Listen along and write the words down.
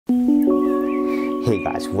Hey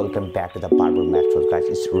guys, welcome back to the Barber Masters. Guys,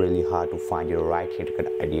 it's really hard to find your right haircut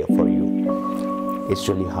idea for you. It's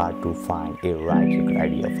really hard to find a right haircut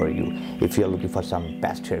idea for you. If you're looking for some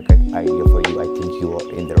best haircut idea for you, I think you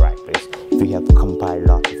are in the right place. We have compiled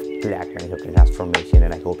lots of black and haircut transformation,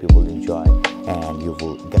 and I hope you will enjoy and you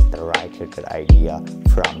will get the right haircut idea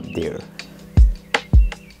from there.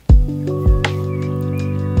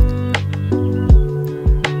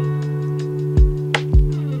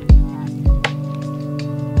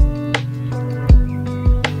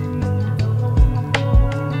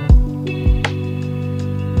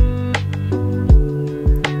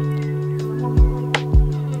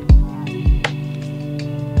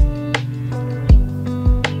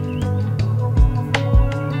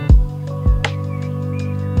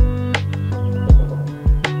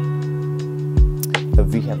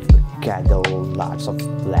 We have gathered lots of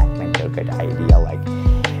black man haircut idea like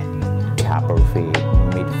tapper fade,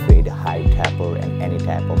 mid fade, high tapper, and any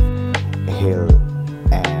type of hair.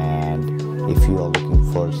 And if you are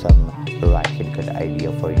looking for some right haircut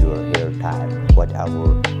idea for your hair type, what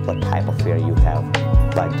type of hair you have,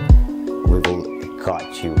 but we will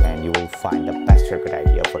got you and you will find the best haircut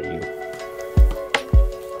idea for you.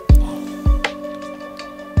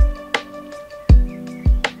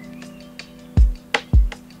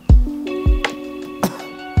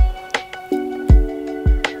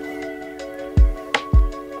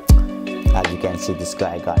 As you can see, this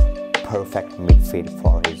guy got perfect mid-fade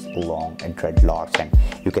for his long and dreadlocks, and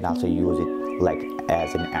you can also use it like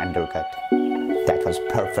as an undercut. That was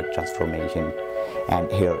perfect transformation. And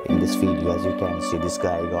here in this video, as you can see, this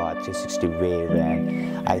guy got 360 wave,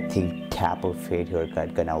 and I think tapper fade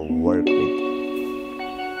haircut gonna work with.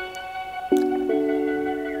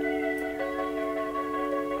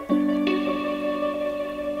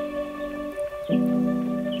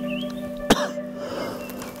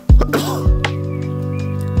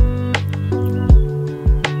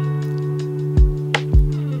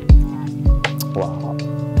 Wow,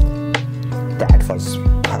 that was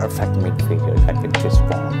perfect mid-fade haircut with this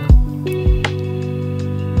form.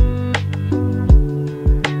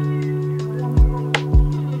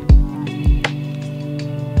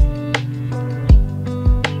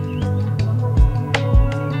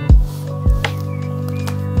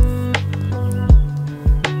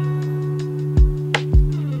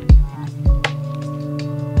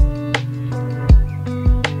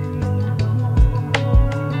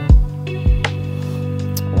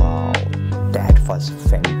 Was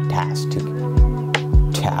fantastic.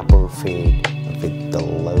 Tapper fade with the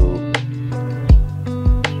low.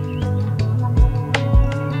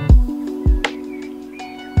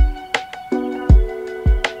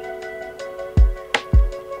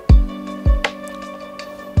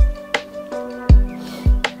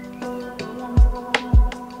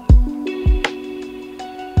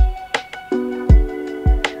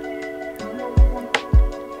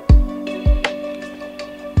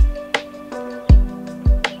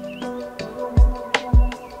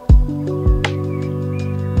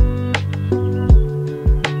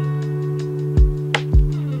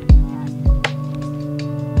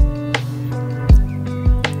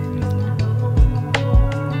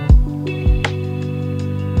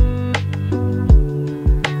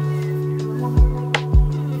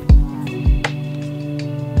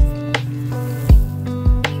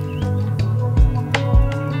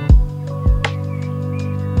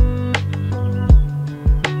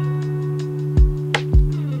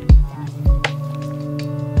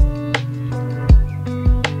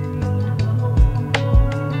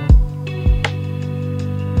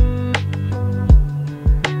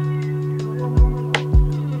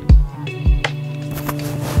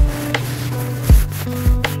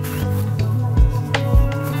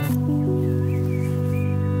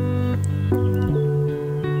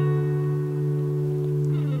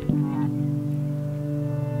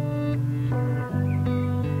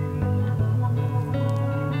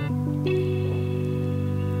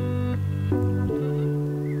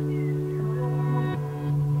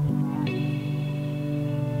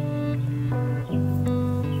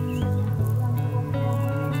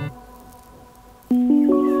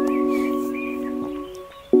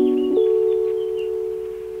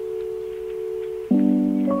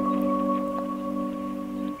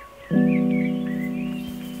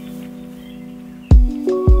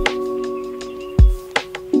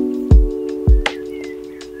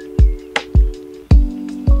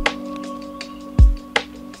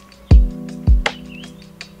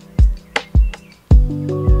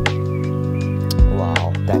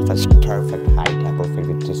 That was perfect high tapper fade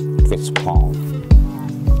with this twist palm.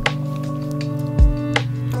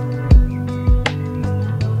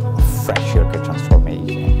 Fresh haircut transformation.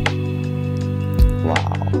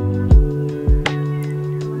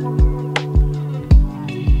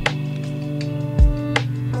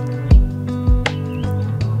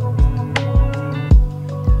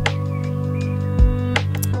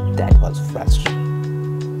 was fresh.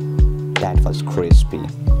 That was crispy.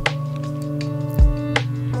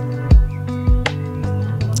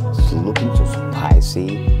 It's looking so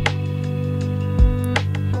spicy.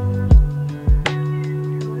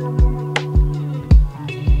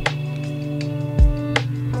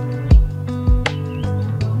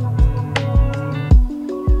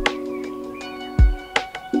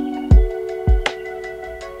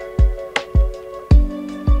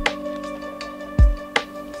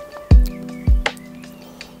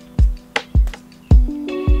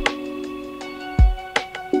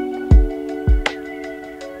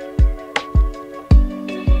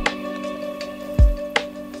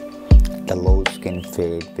 The low skin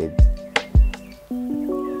fade with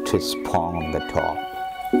twist palm on the top.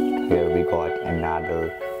 Here we got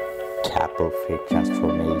another tapper fade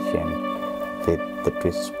transformation with the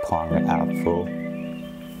twist palm afro.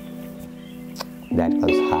 That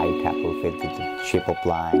was high tapper fade with the shape of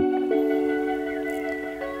line.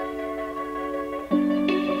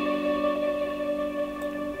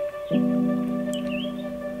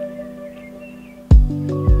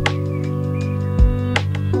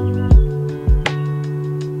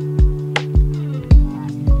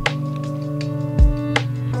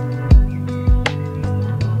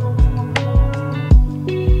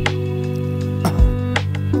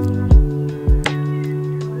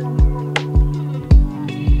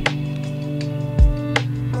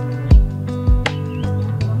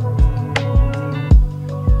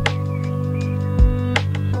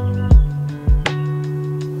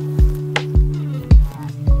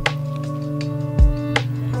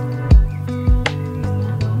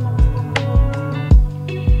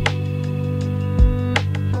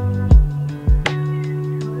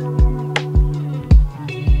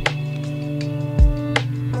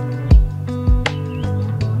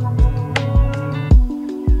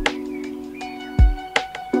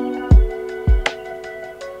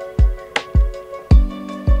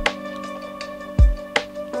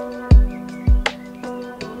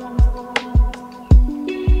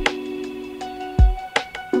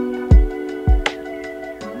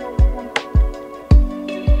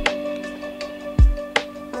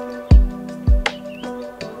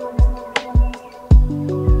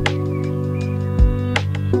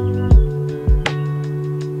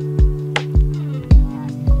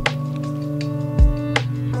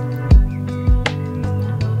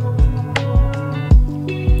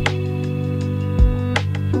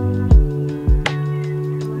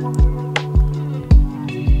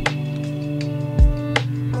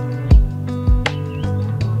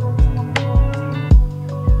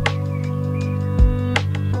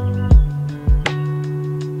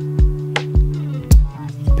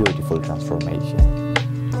 Beautiful transformation.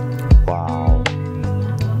 Wow.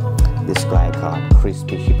 This guy got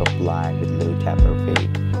crispy shape of line with low tapper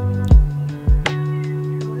fade.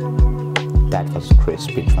 That was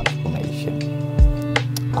crispy transformation.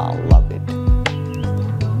 I love it.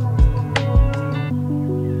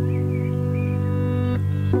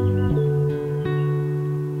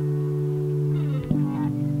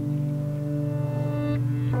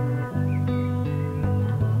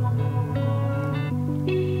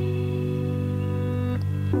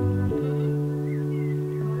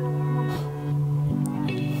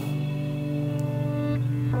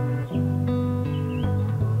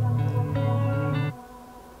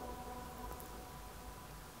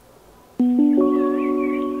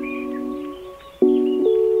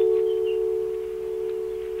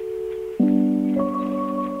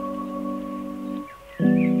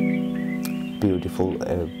 Beautiful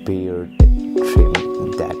beard trim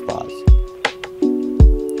that was.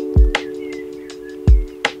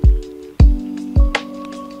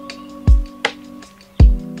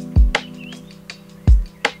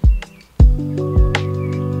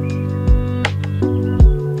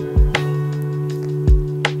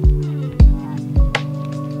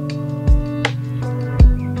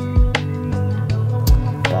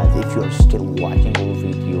 If you are still watching our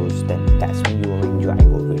videos, then that's mean you are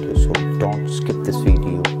enjoying our videos, so don't skip this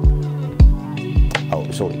video.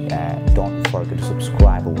 Don't forget to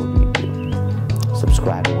subscribe our video,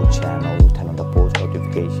 subscribe our channel, turn on the post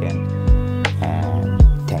notification, and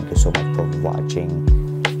thank you so much for watching.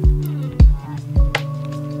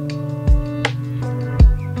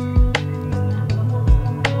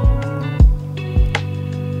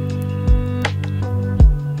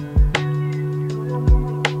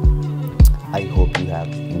 I hope you have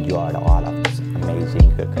enjoyed all of this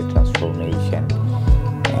amazing haircut transformation.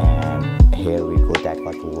 And here we go, that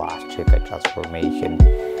was the last haircut transformation.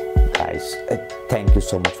 Guys, thank you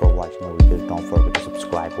so much for watching our videos. Don't forget to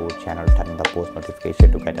subscribe our channel, turn on the post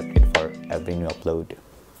notification to get updated for every new upload.